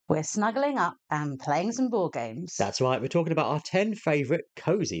We're snuggling up and playing some board games. That's right, we're talking about our 10 favourite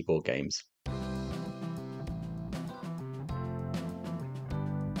cosy board games.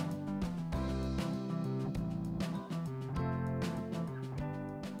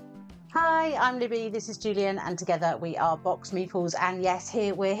 Hi, I'm Libby, this is Julian, and together we are Box Meeples. And yes,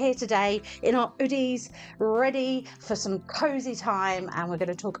 we're here today in our hoodies, ready for some cosy time, and we're going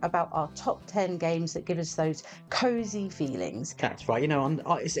to talk about our top 10 games that give us those cosy feelings. That's right,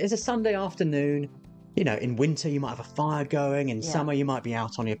 it's a Sunday afternoon. In winter you might have a fire going, in summer you might be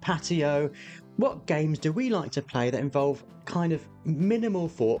out on your patio. What games do we like to play that involve kind of minimal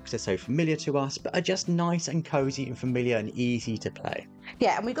thought, because they're so familiar to us, but are just nice and cosy and familiar and easy to play?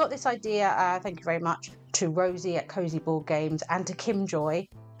 Yeah, and we got this idea, thank you very much, to Rosie at Cozy Board Games and to Kim Joy.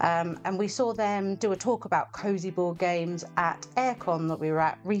 And we saw them do a talk about cosy board games at Aircon that we were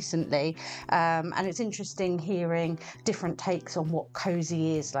at recently. And it's interesting hearing different takes on what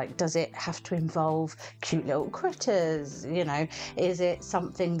cosy is. Like, does it have to involve cute little critters? Is it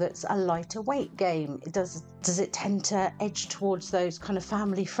something that's a lighter weight game? Does it tend to edge towards those kind of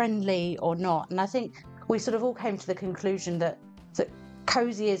family friendly or not? And I think we sort of all came to the conclusion that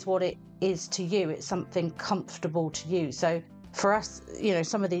cosy is what it is to you. It's something comfortable to you. So for us,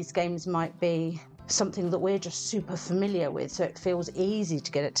 some of these games might be something that we're just super familiar with, so it feels easy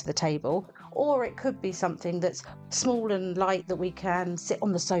to get it to the table. Or it could be something that's small and light that we can sit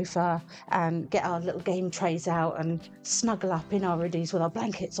on the sofa and get our little game trays out and snuggle up in our hoodies with our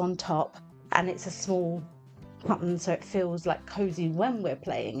blankets on top. And it's a small button, so it feels like cozy when we're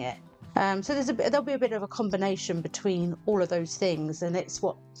playing it. So there'll be a bit of a combination between all of those things, and it's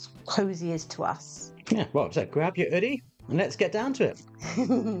what cosy is to us. Yeah, well, so grab your hoodie and let's get down to it.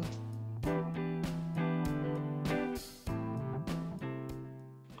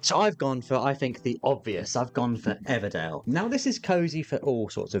 So I've gone for, I think, the obvious. I've gone for Everday. Now, this is cosy for all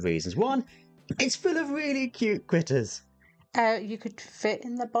sorts of reasons. One, it's full of really cute critters. You could fit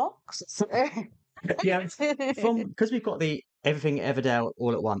in the box. Yeah, because we've got the Everything Everday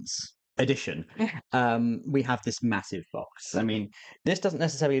All at Once edition, we have this massive box. I mean, this doesn't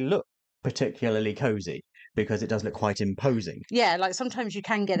necessarily look particularly cosy because it does look quite imposing. Yeah, like sometimes you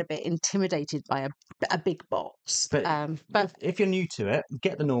can get a bit intimidated by a big box. But if you're new to it,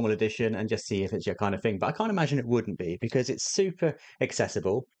 get the normal edition and just see if it's your kind of thing. But I can't imagine it wouldn't be, because it's super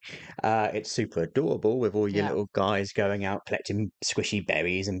accessible. It's super adorable with all your little guys going out collecting squishy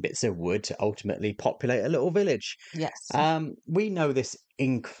berries and bits of wood to ultimately populate a little village. Yes. We know this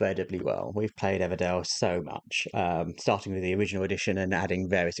incredibly well. We've played Everday so much, starting with the original edition and adding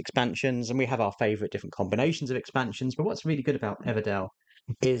various expansions, and we have our favourite different combinations of expansions. But what's really good about Everday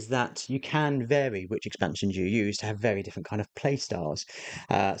is that you can vary which expansions you use to have very different kind of play styles.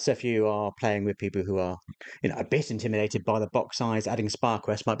 So if you are playing with people who are, a bit intimidated by the box size, adding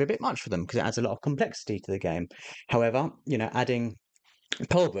SpireQuest might be a bit much for them because it adds a lot of complexity to the game. However, adding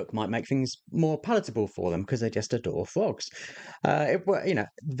Polbrook might make things more palatable for them because they just adore frogs.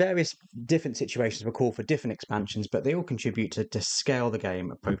 Various different situations will call for different expansions, but they all contribute to scale the game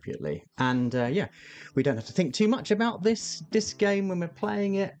appropriately. And we don't have to think too much about this game when we're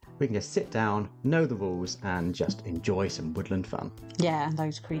playing it. We can just sit down, know the rules, and just enjoy some woodland fun. Yeah, and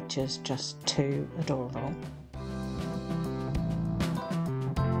those creatures just too adorable.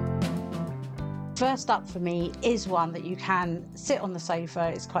 First up for me is one that you can sit on the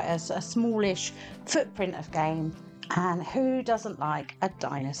sofa. It's quite a smallish footprint of game. And who doesn't like a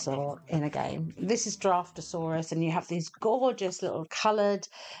dinosaur in a game? This is Draftosaurus, and you have these gorgeous little coloured,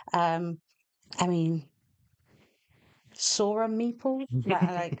 Sora Meeples?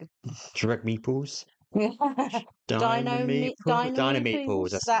 Drag Meeples? Dino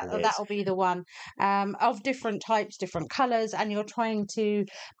Meeples. That'll be the one, of different types, different colours, and you're trying to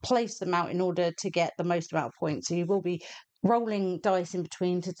place them out in order to get the most amount of points. So you will be rolling dice in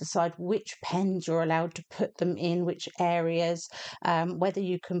between to decide which pens you're allowed to put them in, which areas, whether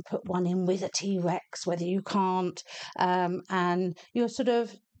you can put one in with a T-Rex, whether you can't, and you're sort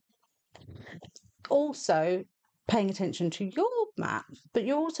of also paying attention to your map, but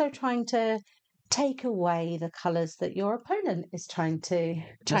you're also trying to take away the colours that your opponent is trying to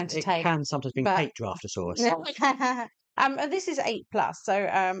take. It can sometimes be hate Draftosaurus. And this is 8+,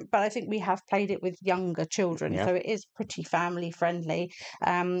 so but I think we have played it with younger children, so it is pretty family friendly,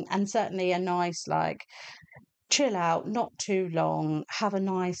 and certainly a nice chill out, not too long, have a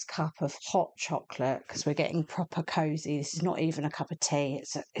nice cup of hot chocolate, because we're getting proper cosy. This is not even a cup of tea,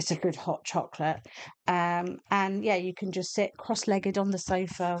 it's a good hot chocolate, And yeah, you can just sit cross-legged on the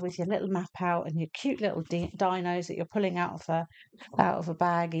sofa with your little map out and your cute little dinos that you're pulling out of a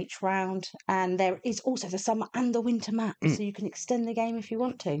bag each round. And there is also the summer and the winter map, so you can extend the game if you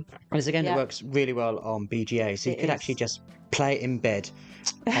want to. It's again, it works really well on BGA, so you could actually just play it in bed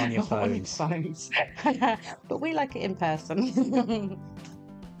on your phones. But we like it in person.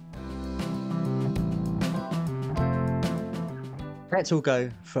 Let's all go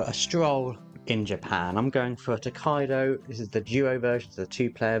for a stroll in Japan. I'm going for Tokaido. This is the duo version, the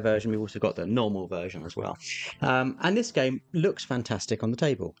 2-player version. We've also got the normal version as well. And this game looks fantastic on the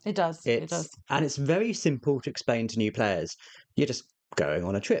table. It does. It does. And it's very simple to explain to new players. You're just going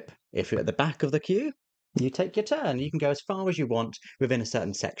on a trip. If you're at the back of the queue, you take your turn. You can go as far as you want within a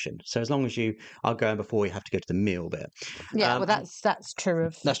certain section. So as long as you are going before you have to go to the meal bit. Yeah, well, that's true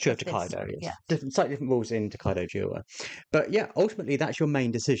of Tokaido. Yes. Yeah, slightly different rules in Tokaido Duo. But yeah, ultimately that's your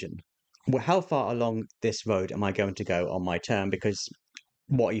main decision. Well, how far along this road am I going to go on my turn? Because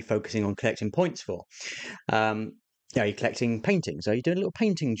what are you focusing on collecting points for? Are you collecting paintings? Are you doing a little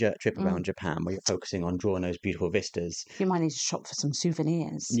painting trip around Japan where you're focusing on drawing those beautiful vistas? You might need to shop for some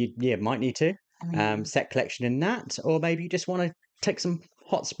souvenirs. Yeah, might need to. Set collection in that, or maybe you just want to take some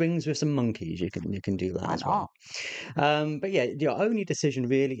hot springs with some monkeys. You can do that as well. But yeah, your only decision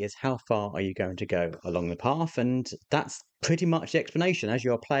really is how far are you going to go along the path, and that's pretty much the explanation. As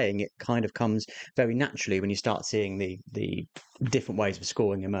you're playing, it kind of comes very naturally when you start seeing the different ways of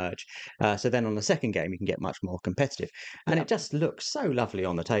scoring emerge. So then on the second game, you can get much more competitive, and it just looks so lovely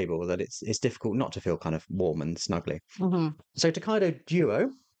on the table that it's difficult not to feel kind of warm and snuggly. So Tokaido Duo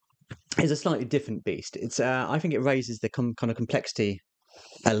is a slightly different beast. It's I think it raises the kind of complexity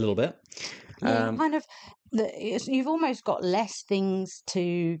a little bit. You've almost got less things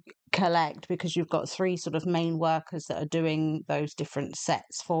to collect because you've got 3 sort of main workers that are doing those different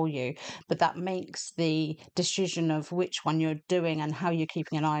sets for you, but that makes the decision of which one you're doing and how you're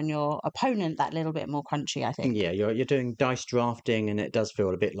keeping an eye on your opponent that little bit more crunchy, I think. Yeah, you're doing dice drafting, and it does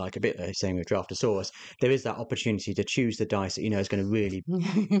feel a bit same with Draftosaurus. There is that opportunity to choose the dice that you know is going to really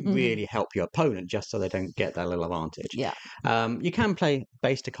really help your opponent, just so they don't get that little advantage. You can play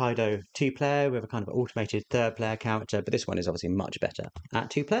base Tokaido 2-player with a kind of automated 3rd-player character, but this one is obviously much better at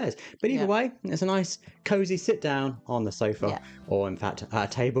 2 players. But either way, it's a nice cozy sit down on the sofa, or in fact a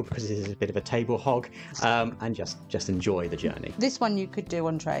table, because this is a bit of a table hog, and just enjoy the journey. This one you could do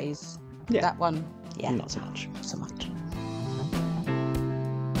on trays. That one, not so much.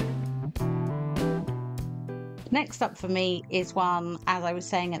 Next up for me is one, as I was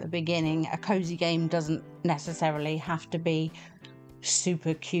saying at the beginning, a cozy game doesn't necessarily have to be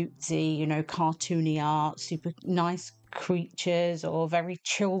super cutesy, cartoony art, super nice creatures, or very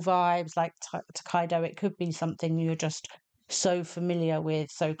chill vibes like Tokaido. It could be something you're just so familiar with,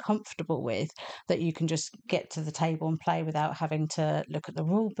 so comfortable with, that you can just get to the table and play without having to look at the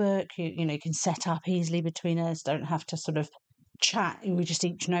rule book. You can set up easily between us, don't have to sort of chat. We just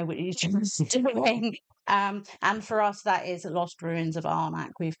each know what each other's doing. And for us, that is Lost Ruins of Arnak.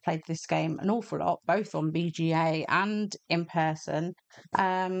 We've played this game an awful lot, both on BGA and in person.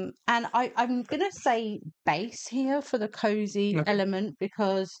 And I'm going to say base here for the cozy element,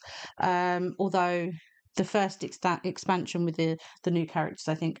 because although the first expansion with the new characters,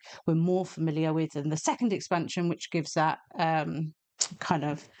 I think we're more familiar with, and the second expansion, which gives that kind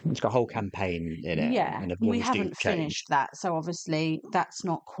of... It's got a whole campaign in it. And we haven't finished that, so obviously that's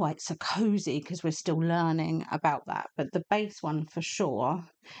not quite so cozy because we're still learning about that. But the base one for sure,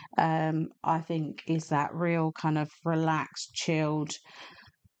 I think, is that real kind of relaxed, chilled,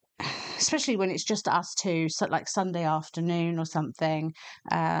 especially when it's just us two, so like Sunday afternoon or something.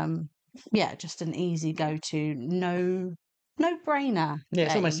 Just an easy go-to, no-brainer. Yeah,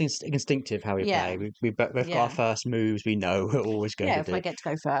 it's almost instinctive how we play. We've got our first moves. We know we're always going to do. If I get to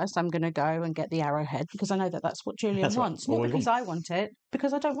go first, I'm going to go and get the arrowhead, because I know that that's what Julian wants. Not because I want it,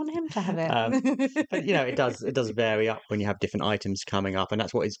 because I don't want him to have it. But it does vary up when you have different items coming up, and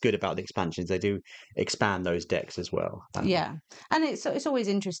that's what is good about the expansions. They do expand those decks as well. And it's always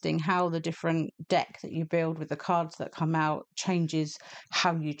interesting how the different deck that you build with the cards that come out changes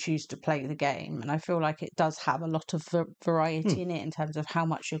how you choose to play the game. And I feel like it does have a lot of variety in it, in terms of how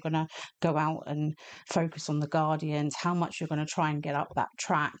much you're going to go out and focus on the Guardians, how much you're going to try and get up that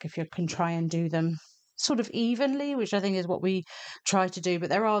track, if you can try and do them sort of evenly, which I think is what we try to do. But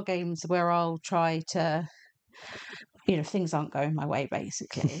there are games where I'll try to, if things aren't going my way,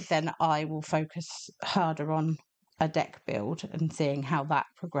 basically, then I will focus harder on a deck build and seeing how that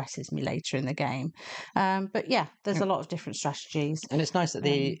progresses me later in the game. But yeah, there's a lot of different strategies. And it's nice that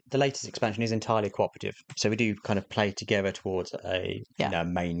the latest expansion is entirely cooperative. So we do kind of play together towards a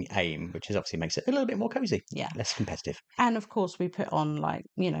main aim, which is obviously makes it a little bit more cozy, less competitive. And of course, we put on like,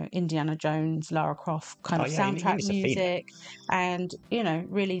 Indiana Jones, Lara Croft kind of soundtrack music, and,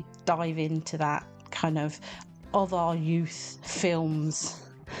 really dive into that kind of our youth films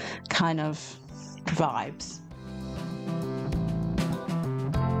kind of vibes.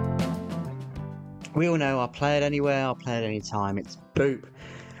 We all know I'll play it anywhere, I'll play it anytime. It's Boop.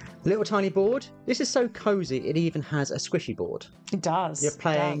 Little tiny board. This is so cozy, it even has a squishy board. It does. You're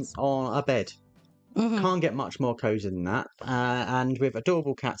playing on a bed. Can't get much more cozy than that. And with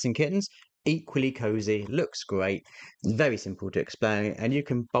adorable cats and kittens, equally cozy, looks great, very simple to explain, and you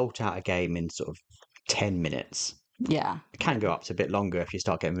can bolt out a game in sort of 10 minutes. Yeah. It can go up to a bit longer if you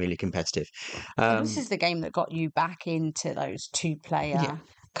start getting really competitive. This is the game that got you back into those two-player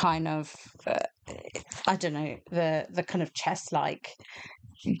kind of, I don't know, the kind of chess-like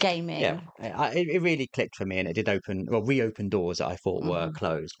gaming. Yeah, it really clicked for me, and it did reopen doors that I thought were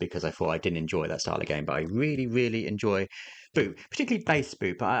closed because I thought I didn't enjoy that style of game. But I really, really enjoy Boop, particularly base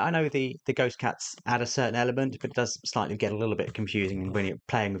Boop. I know the Ghost Cats add a certain element, but it does slightly get a little bit confusing when you're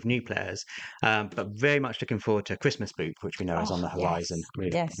playing with new players. But very much looking forward to Christmas Boop, which we know is on the horizon.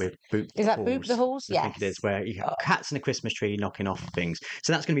 With Boop. Is that Boop the Halls? I think it is, where you have cats in a Christmas tree knocking off things.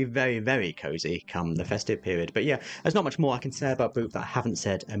 So that's going to be very, very cozy come the festive period. But yeah, there's not much more I can say about Boop that I haven't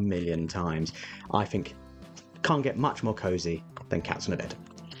said a million times. I think can't get much more cozy than cats on a bed.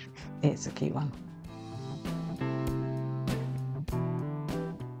 It's a cute one.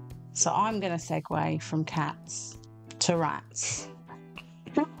 So I'm going to segue from cats to rats.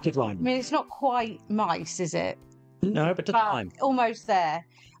 Good line. I mean, it's not quite mice, is it? No, but almost there.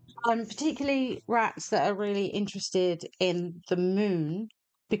 Particularly rats that are really interested in the moon,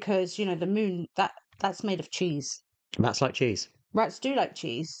 because, the moon, that's made of cheese. Rats like cheese. Rats do like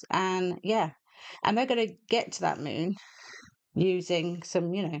cheese, and they're going to get to that moon using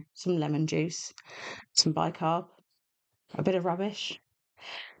some lemon juice, some bicarb, a bit of rubbish,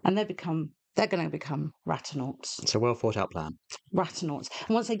 and they're going to become ratanauts. It's a well thought out plan. Ratanauts.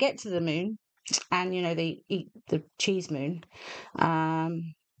 And once they get to the moon, and they eat the cheese moon,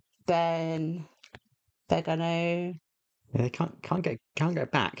 then they're going to. They can't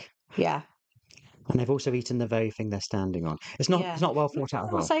get back. Yeah. And they've also eaten the very thing they're standing on. It's not well thought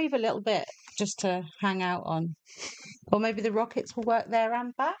out. I'll save a little bit just to hang out on, or maybe the rockets will work there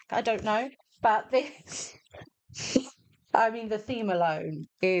and back. I don't know, but this. I mean, the theme alone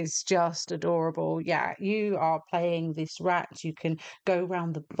is just adorable. Yeah, you are playing this rat. You can go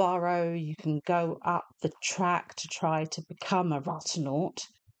around the burrow. You can go up the track to try to become a ratanaut.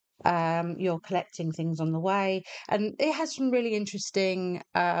 You're collecting things on the way. And it has some really interesting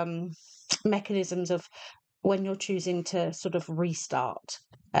mechanisms of when you're choosing to sort of restart.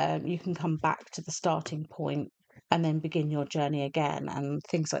 You can come back to the starting point and then begin your journey again, and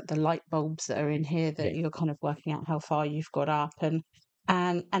things like the light bulbs that are in here that you're kind of working out how far you've got up, and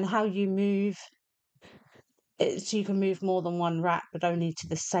how you move. So you can move more than one rat, but only to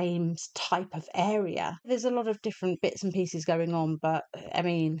the same type of area. There's a lot of different bits and pieces going on, but I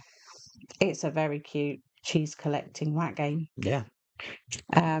mean, it's a very cute cheese collecting rat game. Yeah.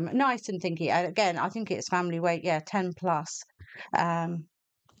 Nice and thinky. Again, I think it's family weight. 10 plus.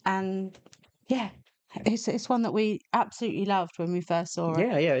 And yeah. It's one that we absolutely loved when we first saw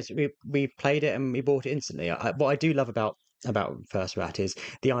it. Yeah. We played it and we bought it instantly. What I do love about First Rat is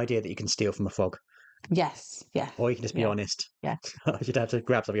the idea that you can steal from a frog. Yes, yeah. Or you can just be honest. Yeah. You'd have to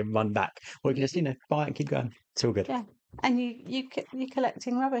grab something and run back, or you can just buy it and keep going. It's all good. Yeah. And you're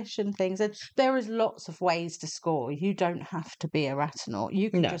collecting rubbish and things, and there is lots of ways to score. You don't have to be a ratanaut. You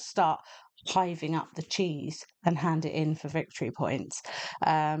can just start hiving up the cheese and hand it in for victory points.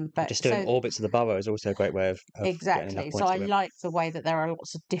 But just doing orbits of the burrow is also a great way of exactly. So I like the way that there are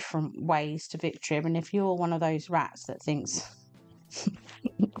lots of different ways to victory. I mean, if you're one of those rats that thinks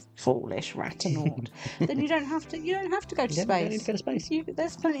foolish ratanaut, then you don't have to go to space. You don't need to go to space.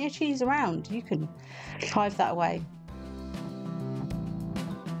 There's plenty of cheese around. You can hive that away.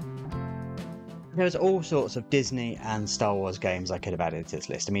 There's all sorts of Disney and Star Wars games I could have added to this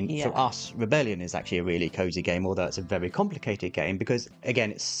list. I mean, for us, Rebellion is actually a really cozy game, although it's a very complicated game because,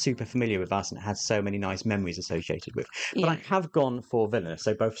 again, it's super familiar with us and it has so many nice memories associated with. But I have gone for Villainous,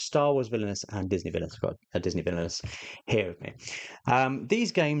 so both Star Wars Villainous and Disney Villainous. I've got a Disney Villainous here with me.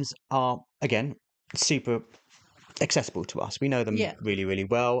 These games are, again, super accessible to us. We know them really, really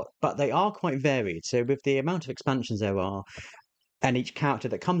well, but they are quite varied. So with the amount of expansions there are, and each character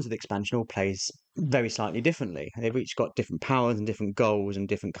that comes with the expansion all plays very slightly differently. They've each got different powers and different goals and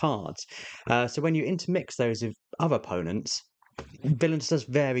different cards. So when you intermix those with other opponents, Villainous does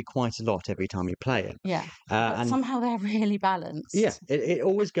vary quite a lot every time you play it. Yeah. But And somehow they're really balanced. yeah, it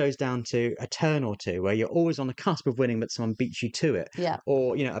always goes down to a turn or two where you're always on the cusp of winning, but someone beats you to it. Yeah.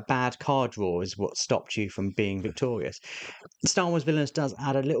 Or, a bad card draw is what stopped you from being victorious. Star Wars Villainous does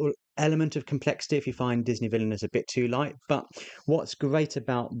add a little element of complexity if you find Disney Villainous a bit too light. But what's great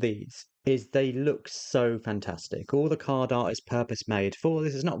about these is they look so fantastic. All the card art is purpose made for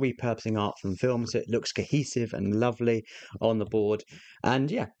this. It's not repurposing art from films. It looks cohesive and lovely on the board.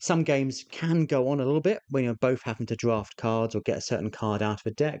 And yeah, some games can go on a little bit when you're both having to draft cards or get a certain card out of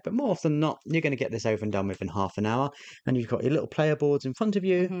a deck. But more often than not, you're going to get this over and done with in half an hour. And you've got your little player boards in front of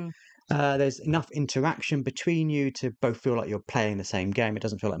you. Mm-hmm. There's enough interaction between you to both feel like you're playing the same game. It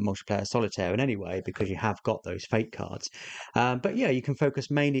doesn't feel like multiplayer solitaire in any way because you have got those fate cards. But yeah, you can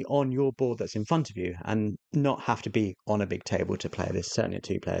focus mainly on your board that's in front of you and not have to be on a big table to play this, certainly at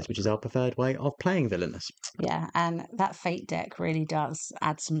 2 players, which is our preferred way of playing Villainous. Yeah, and that fate deck really does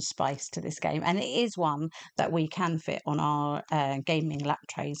add some spice to this game. And it is one that we can fit on our gaming lap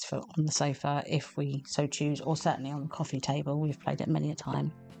trays on the sofa if we so choose, or certainly on the coffee table. We've played it many a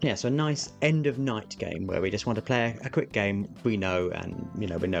time. Yeah, so a nice end of night game where we just want to play a quick game we know, and we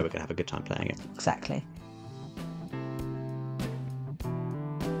know we're going to have a good time playing it. Exactly.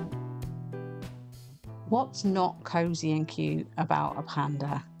 What's not cozy and cute about a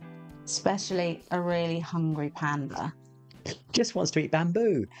panda? Especially a really hungry panda. Just wants to eat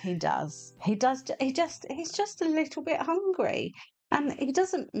bamboo. He does. He's just a little bit hungry. And he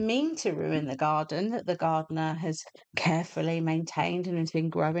doesn't mean to ruin the garden that the gardener has carefully maintained and has been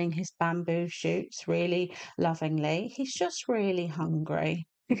growing his bamboo shoots really lovingly. He's just really hungry.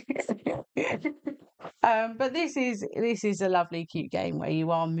 But this is a lovely, cute game where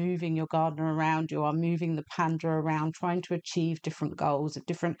you are moving your gardener around, you are moving the panda around, trying to achieve different goals of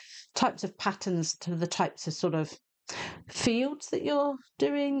different types of patterns to the types of sort of fields that you're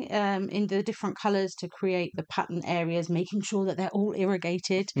doing in the different colours to create the pattern areas, making sure that they're all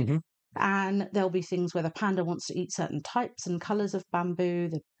irrigated. Mm-hmm. And there'll be things where the panda wants to eat certain types and colours of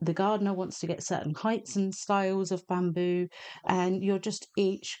bamboo, the gardener wants to get certain heights and styles of bamboo, and you're just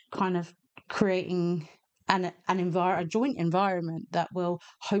each kind of creating a joint environment that will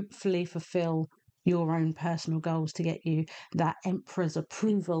hopefully fulfill your own personal goals to get you that emperor's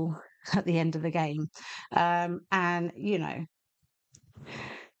approval at the end of the game. And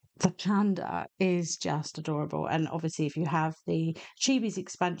the panda is just adorable. And obviously, if you have the Chibi's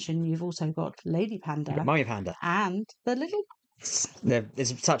expansion, you've also got Lady Panda, Mummy Panda, and the little.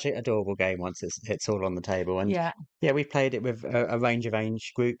 It's such an adorable game once it's all on the table. And yeah, we've played it with a range of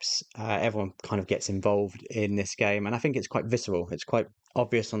age groups. Everyone kind of gets involved in this game, and I think it's quite visceral. It's quite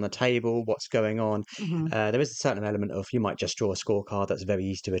obvious on the table what's going on. mm-hmm. There is a certain element of you might just draw a scorecard that's very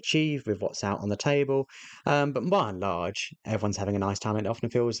easy to achieve with what's out on the table. But by and large, everyone's having a nice time. And it often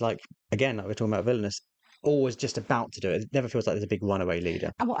feels like, again, like we're talking about Villainous, always just about to do it. It never feels like there's a big runaway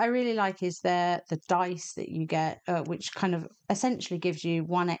leader. And what I really like is the dice that you get, which kind of essentially gives you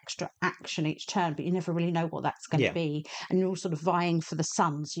one extra action each turn, but you never really know what that's going to be. And you're all sort of vying for the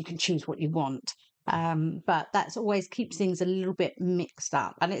sun, so you can choose what you want. But that's always keeps things a little bit mixed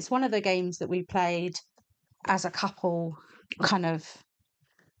up. And it's one of the games that we played as a couple kind of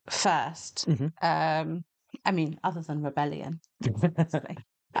first. Mm-hmm. I mean, other than Rebellion.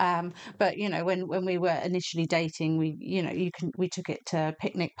 But when we were initially dating, we took it to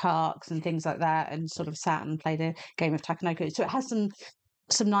picnic parks and things like that, and sort of sat and played a game of Takenoko. So it has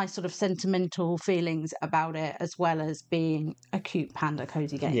some nice sort of sentimental feelings about it, as well as being a cute panda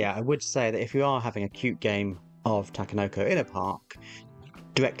cozy game. Yeah, I would say that if you are having a cute game of Takenoko in a park,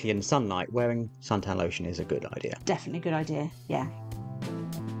 directly in sunlight, wearing suntan lotion is a good idea. Definitely a good idea, yeah.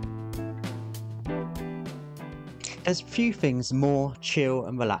 There's few things more chill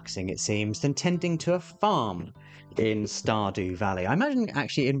and relaxing, it seems, than tending to a farm in Stardew Valley. I imagine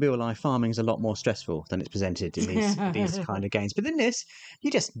actually in real life farming is a lot more stressful than it's presented in these kind of games. But in this,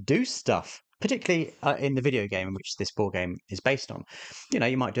 you just do stuff, particularly in the video game in which this board game is based on.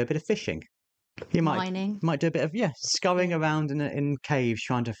 You might do a bit of fishing. You might do a bit of scurrying around in caves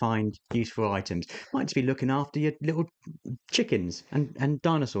trying to find useful items. Might just be looking after your little chickens and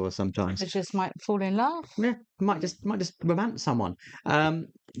dinosaurs sometimes. It just might fall in love. Yeah, might just romance someone.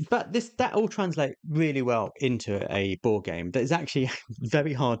 But that all translates really well into a board game that is actually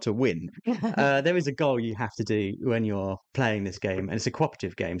very hard to win. There is a goal you have to do when you're playing this game, and it's a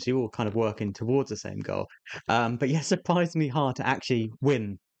cooperative game, so you're all kind of working towards the same goal. But surprisingly hard to actually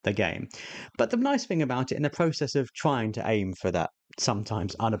win the game. But the nice thing about it, in the process of trying to aim for that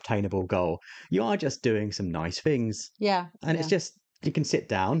sometimes unobtainable goal, you are just doing some nice things. Yeah. And it's just, you can sit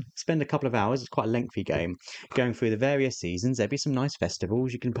down, spend a couple of hours. It's quite a lengthy game, going through the various seasons. There'll be some nice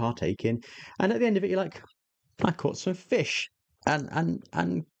festivals you can partake in, and at the end of it, you're like, I caught some fish and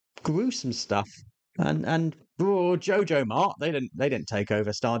gruesome stuff. And Jojo Mart, they didn't take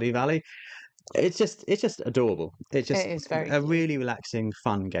over Stardew Valley. It's just adorable. It's just It is very a cute. really relaxing,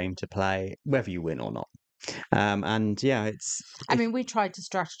 fun game to play, whether you win or not. And yeah, I mean, we tried to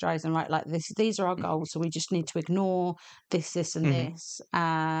strategize and write like this. These are our goals, so we just need to ignore this, and this.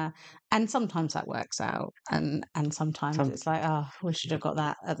 And sometimes that works out, and sometimes it's like, oh, we should have got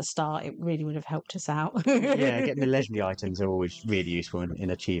that at the start. It really would have helped us out. Yeah, getting the legendary items are always really useful in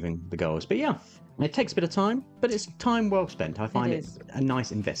achieving the goals. But yeah, it takes a bit of time, but it's time well spent. I find it a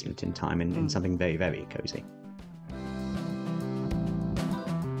nice investment in time in something very, very cozy.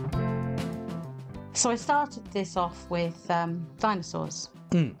 So I started this off with dinosaurs,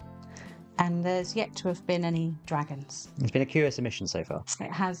 and there's yet to have been any dragons. It's been a curious omission so far. It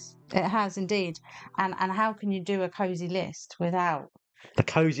has indeed. And how can you do a cozy list without the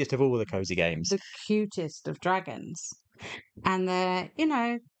coziest of all the cozy games, the cutest of dragons? And they're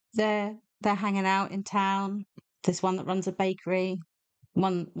hanging out in town. There's one that runs a bakery.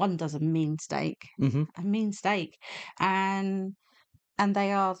 One does a mean steak, and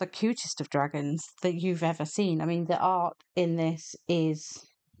they are the cutest of dragons that you've ever seen. I mean, the art in this is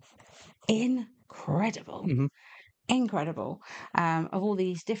incredible, incredible. Of all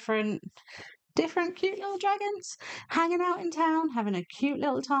these different cute little dragons hanging out in town, having a cute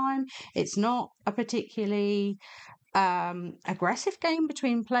little time. It's not a particularly aggressive game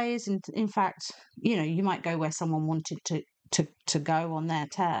between players. And in fact, you might go where someone wanted to go on their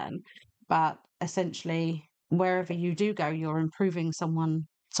turn, but essentially, wherever you do go, you're improving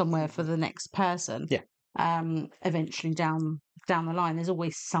somewhere for the next person. Yeah. Eventually down the line, there's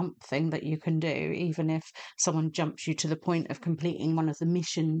always something that you can do, even if someone jumps you to the point of completing one of the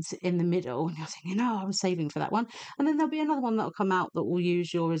missions in the middle, and you're thinking, I was saving for that one, and then there'll be another one that will come out that will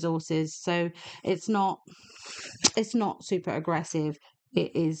use your resources. So it's not super aggressive.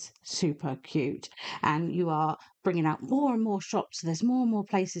 It is super cute, and you are bringing out more and more shops. So there's more and more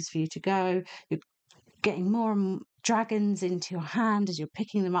places for you to go. You're getting more and more dragons into your hand as you're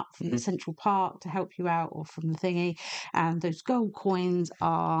picking them up from the central park to help you out, or from the thingy. And those gold coins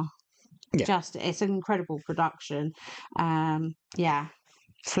are just, it's an incredible production. Flamecraft.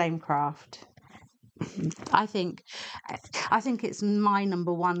 I think it's my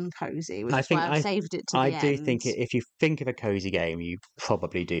number one cozy, which is why I've saved it to the end. I do think if you think of a cozy game, you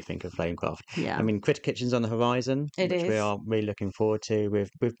probably do think of Flamecraft. Yeah. I mean, Critter Kitchen's on the horizon, which we are really looking forward to, with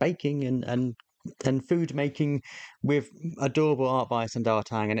baking and food making with adorable art by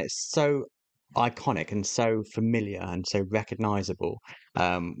Sandartang, and it's so iconic and so familiar and so recognizable.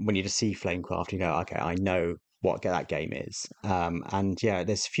 When you just see Flamecraft, you go, okay, I know what that game is. And yeah,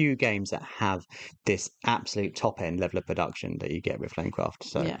 there's few games that have this absolute top end level of production that you get with Flamecraft.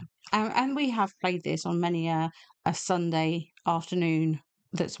 So yeah, and we have played this on many a Sunday afternoon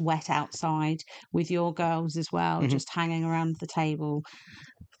that's wet outside with your girls as well, just hanging around the table,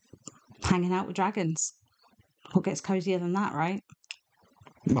 hanging out with dragons. What gets cozier than that, right?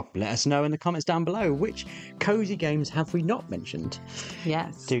 Well, let us know in the comments down below, which cozy games have we not mentioned?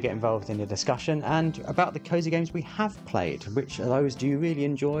 Yes. Do get involved in the discussion, and about the cozy games we have played. Which of those do you really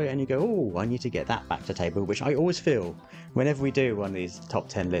enjoy? And you go, oh, I need to get that back to table, which I always feel whenever we do one of these top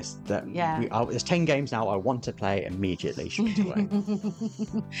 10 lists, that there's 10 games now I want to play immediately, straight away.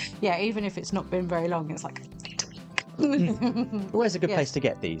 Yeah, even if it's not been very long, it's like... Where's a good place to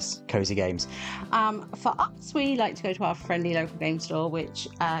get these cozy games? For us, we like to go to our friendly local game store, which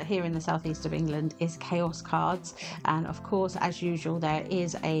here in the southeast of England is Chaos Cards. And of course, as usual, there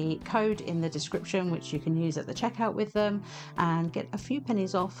is a code in the description which you can use at the checkout with them and get a few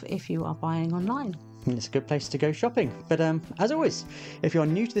pennies off if you are buying online. It's a good place to go shopping. But as always, if you're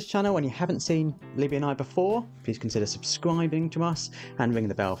new to this channel and you haven't seen Libby and I before, please consider subscribing to us and ring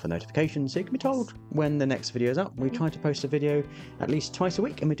the bell for notifications so you can be told when the next video is up. We try to post a video at least twice a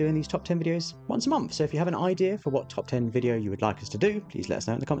week, and we're doing these top 10 videos once a month. So if you have an idea for what top 10 video you would like us to do, please let us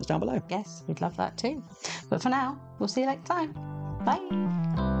know in the comments down below. Yes, we'd love that too. But for now, we'll see you next time. Bye.